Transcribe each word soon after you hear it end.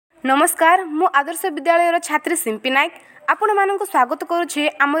नमस्कार मु आदर्श विद्यालय छात्री सिंपी नायक आपण मानक स्वागत करुछि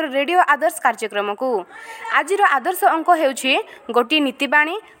आमर रेडियो आदर्श कार्यक्रम को। आज आदर्श अंक हेउछि गोटी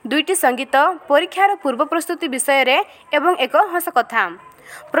नीतिबाणी, दुईटी संगीत, परीक्षार पूर्व प्रस्तुति विषय रे एवं एक हस कथा।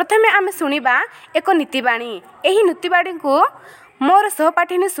 प्रथमे आमे सुनिबा एक नीतिबाणी। एही नीतिबाणी को मोर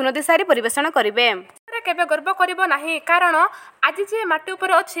सहपाठिनी सुनदी सारी परिवेषण करिवे। केबे गर्व करिबो नाही, कारण आज जे माटी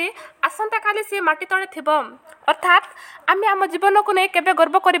ऊपर अछि आसंता काली से माटी तळे थिबो। अर्थात आमे आम जीवन को नै केबे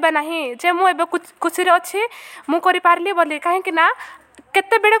गर्व करिबा नाही जे मु एबे खुशी रे अछि, मु करि पारली बोली। काहे कि ना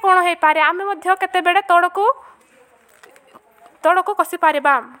केते बेडे कोन होई पारे, आमे मध्य केते बेडे तळको कसी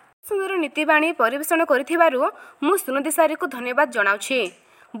पारिबा। सुंदर नीतिबाणी परिवेषण करिथिबारु मु सुनदी सारी को धन्यवाद जणाउछि।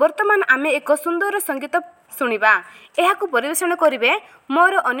 वर्तमान आमे एक सुंदर संगीत सुनिबा। एहाकु परिवेषण करिवे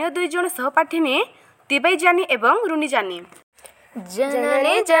मोर अन्य दुई जन सहपाठिनी तिबै जानी एवं रुनी जानी।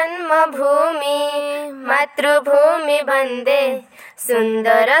 जननी जन्मभूमि मातृभूमि वन्दे,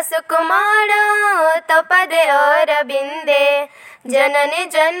 सुन्दर सुकुमार तपदे अरविन्दे। जननी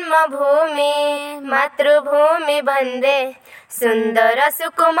जन्मभूमि मातृभूमि वन्दे, सुन्दर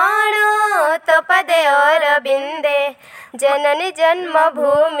सुकुमार तपदे अरविन्दे। जननी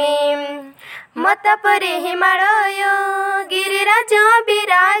जन्मभूमि मतपरि हिमालय गिरिराज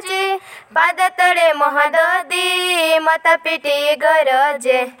विराजे, पादतले महददी मतपिटी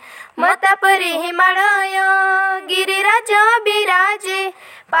गरजे। मतपरि हिमालय गिरिराज विराजे,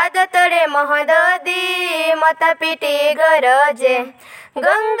 पादतले महददी मतपिटी गरजे।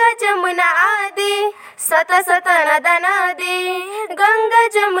 गंगा जमुना आदि सत सत नदा नदी, गंगा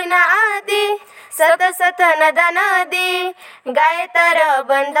जमुना आदि सत सत नदा नदी। गाय तर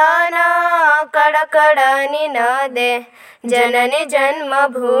बंधन कड़ कड़ निनदे, जननी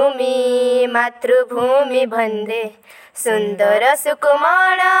जन्मभूमि मातृभूमि वन्दे। सुन्दर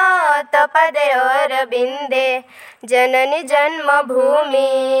सुकुमार तपदे अरविन्दे, जननी जन्मभूमि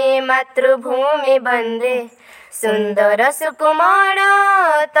मातृभूमि वन्दे। सुन्दर सुकुमार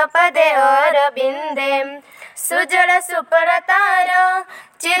तपदे अरविन्दे। सुजल सुपरतार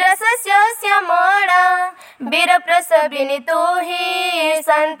चिरशस्य श्यामल, वीर प्रसविनी तूहि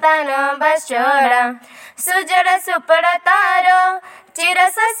संतान बत्सला। सुजल सुपरतार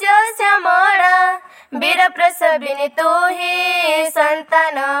चिरशस्य श्यामल, वीर प्रसविनी तूहि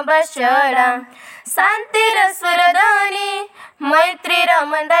संतान बत्सला। शान्तिर सुरधनी मैत्रीर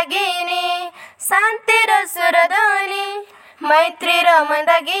मन्दगिनी, शान्तिर सुरधनी मैत्रीर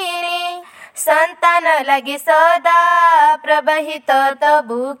मन्दगिनी। संतान लगी सदा प्रवहित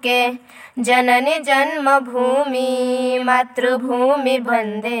तबुके, जननी जन्मभूमि मातृभूमि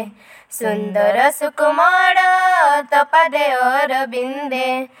वन्दे। सुन्दर सुकुमार तपदे अरविन्दे,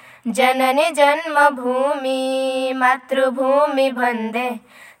 जननी जन्मभूमि मातृभूमि वन्दे।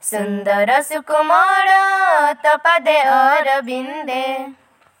 सुन्दर सुकुमार तपदे अरविन्दे।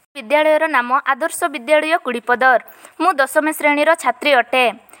 विद्यालयर नाम आदर्श विद्यालय कुड़ीपदर। मु 10वीं श्रेणीर छात्री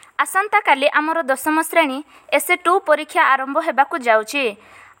अटे। आसंता काली आमर 10वीं श्रेणी एसे2 परीक्षा आरंभ हेबाकु जाउची।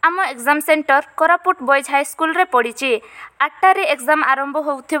 आम exam centre Koraput boys high school रे पड़ीची। 8टारे एग्जाम आरंभ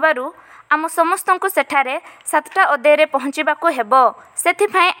होउथिबारु आम समस्तंकु सेठारे 7टा अध्याय पहुँचीबाकु हेबो।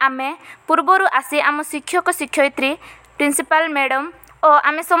 सेथिफाई आमे पूर्वरु आसी आम शिक्षक शिक्षयित्री प्रिंसिपल मैडम और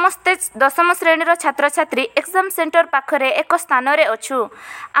आमे समस्ते 10वीं श्रेणीर छात्र छात्री एग्जाम सेंटर पाखरे एक स्थान रे अछु।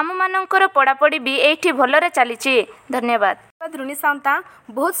 आम मानकर पढ़ापढ़ी भी एठी भलरे चलीची। धन्यवाद। रुनी साउंता,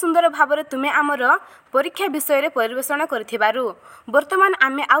 बहुत सुंदर भाव तुमे आमर परीक्षा विषय परिवेषण करिथिबारु। वर्तमान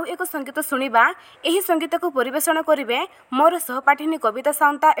आमे आउ एक संगीत सुनिबा। एही संगीत को परिवेषण करिवे मोर सहपाठिनी कविता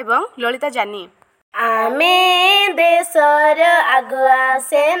साउंता एवं ललिता जानी। आमे देशर आगुआ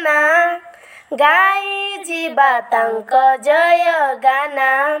सेना, गाई जीवा तांक जय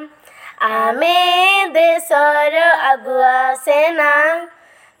गाना। आमे देशर आगुआ सेना,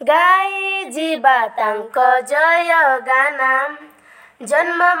 गाई जीवा तांक जय गाना।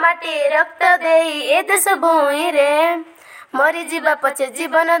 जन्म माटी रक्त देई ए देश भूई रे, मरी जीवा पछे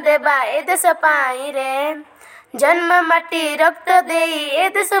जीवन देबा ए देश पाई रे। जन्म माटी रक्त देई ए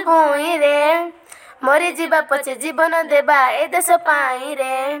देश भूई रे, मरी जीवा पछे जीवन देबा ए देश पाई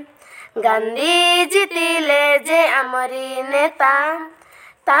रे। गांधी जीतिले जे आमरी नेता,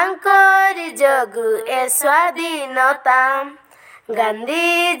 तांकरी जगु ए स्वाधीनता।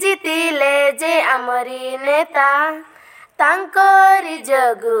 गांधी जीतिले जे आमरी नेता, तांकरी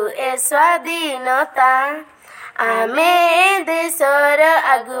जगु ए स्वाधीनता। आमे देशर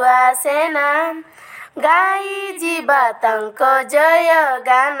आगुआ सेना, गाई जीवा तांक जय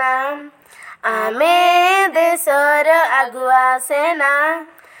गाना। आमे देशर आगुआ सेना,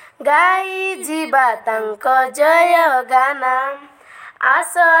 गाई जीवा तांक जय गाना।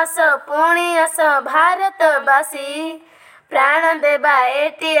 आस आस पुणी आस भारतवासी, ପ୍ରାଣ ଦେବା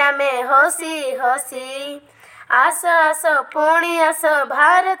ଏଠି ଆମେ ହସି ହସି। ଆସ ଆସ ପୁଣି ଆସ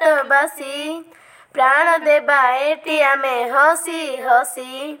ଭାରତବାସୀ, ପ୍ରାଣ ଦେବା ଏଠି ଆମେ ହସି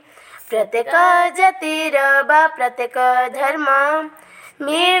ହସି। ପ୍ରତ୍ୟେକ ଜାତିର ବା ପ୍ରତ୍ୟେକ ଧର୍ମ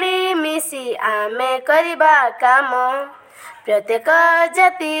ମିଳିମିଶି ଆମେ କରିବା କାମ। ପ୍ରତ୍ୟେକ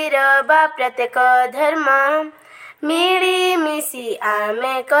ଜାତିର ବା ପ୍ରତ୍ୟେକ ଧର୍ମ ମିଳିମିଶି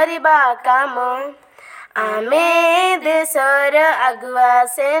ଆମେ କରିବା କାମ। ଆମେ ଦେଶର ଆଗୁଆ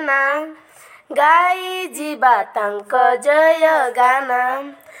ସେନା, ଗାଇ ଯିବା ତାଙ୍କ ଜୟ ଗାନ।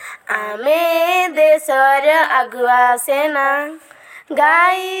 ଆମେ ଦେଶର ଆଗୁଆ ସେନା,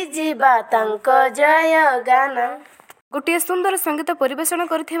 ଗାଇ ଯିବା ତାଙ୍କ ଜୟ ଗାନ। ଗୋଟିଏ ସୁନ୍ଦର ସଙ୍ଗୀତ ପରିବେଷଣ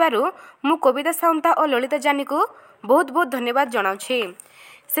କରିଥିବାରୁ ମୁଁ କବିତା ସାଉନ୍ତା ଓ ଲଳିତା ଜାନିକୁ ବହୁତ ବହୁତ ଧନ୍ୟବାଦ ଜଣାଉଛି।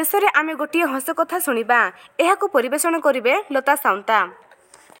 ଶେଷରେ ଆମେ ଗୋଟିଏ ହସ କଥା ଶୁଣିବା। ଏହାକୁ ପରିବେଷଣ କରିବେ ଲତା ସାଉନ୍ତା।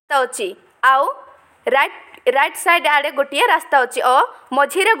 ଅଛି ଆଉ ରାଇଟ୍ ସାଇଡ୍ ଆଡ଼େ ଗୋଟିଏ ରାସ୍ତା ଅଛି ଓ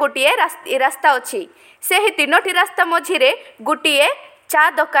ମଝିରେ ଗୋଟିଏ ରାସ୍ତା ଅଛି। ସେହି ତିନୋଟି ରାସ୍ତା ମଝିରେ ଗୋଟିଏ ଚା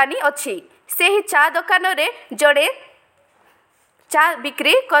ଦୋକାନୀ ଅଛି। ସେହି ଚା ଦୋକାନରେ ଜଣେ ଚା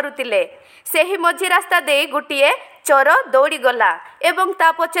ବିକ୍ରି କରୁଥିଲେ। ସେହି ମଝି ରାସ୍ତା ଦେଇ ଗୋଟିଏ ଚୋର ଦୌଡ଼ିଗଲା ଏବଂ ତା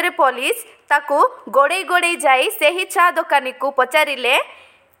ପଛରେ ପୋଲିସ ତାକୁ ଗୋଡ଼େଇ ଗୋଡ଼େଇ ଯାଇ ସେହି ଚା ଦୋକାନୀକୁ ପଚାରିଲେ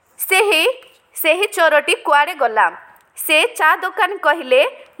ସେହି ଚୋରଟି କୁଆଡ଼େ ଗଲା। ସେ ଚା ଦୋକାନୀ କହିଲେ,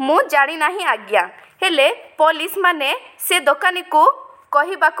 ମୁଁ ଜାଣିନାହିଁ ଆଜ୍ଞା। ହେଲେ ପୋଲିସ ମାନେ ସେ ଦୋକାନୀକୁ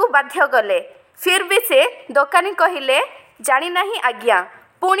କହିବାକୁ ବାଧ୍ୟ କଲେ। ଫିର୍ ବି ସେ ଦୋକାନୀ କହିଲେ ଜାଣିନାହିଁ ଆଜ୍ଞା।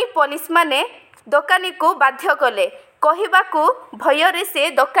 ପୁଣି ପୋଲିସ ମାନେ ଦୋକାନୀକୁ ବାଧ୍ୟ କଲେ କହିବାକୁ। ଭୟରେ ସେ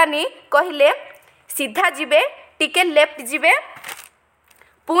ଦୋକାନୀ କହିଲେ ସିଧା ଯିବେ, ଟିକେ ଲେଫ୍ଟ ଯିବେ,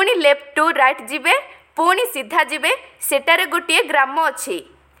 ପୁଣି ଲେଫ୍ଟ ଟୁ ରାଇଟ୍ ଯିବେ, ପୁଣି ସିଧା ଯିବେ। ସେଠାରେ ଗୋଟିଏ ଗ୍ରାମ ଅଛି।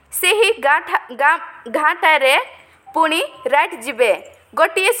 ସେହି ଗାଁଟାରେ ପୁଣି ରାଇଟ୍ ଯିବେ।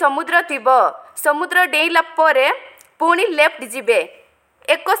 ଗୋଟିଏ ସମୁଦ୍ର ଥିବ। ସମୁଦ୍ର ଡେଇଁଲା ପରେ ପୁଣି ଲେଫ୍ଟ ଯିବେ।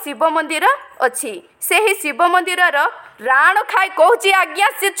 ଏକ ଶିବ ମନ୍ଦିର ଅଛି। ସେହି ଶିବ ମନ୍ଦିରର ରାଣ ଖାଇ କହୁଛି ଆଜ୍ଞା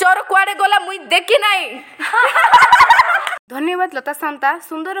ସେ ଚୋର କୁଆଡ଼େ ଗଲା ମୁଇଁ ଦେଖି ନାହିଁ। ଧନ୍ୟବାଦ ଲତା ସାଉନ୍ତା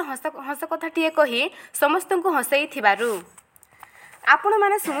ସୁନ୍ଦର ହସ କଥାଟିଏ କହି ସମସ୍ତଙ୍କୁ ହସେଇଥିବାରୁ।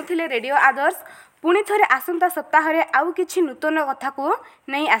 ଆପଣମାନେ ଶୁଣୁଥିଲେ ରେଡ଼ିଓ ଆଦର୍ଶ। ପୁଣି ଥରେ ଆସନ୍ତା ସପ୍ତାହରେ ଆଉ କିଛି ନୂତନ କଥାକୁ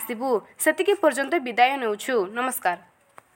ନେଇ ଆସିବୁ। ସେତିକି ପର୍ଯ୍ୟନ୍ତ ବିଦାୟ ନେଉଛୁ। ନମସ୍କାର।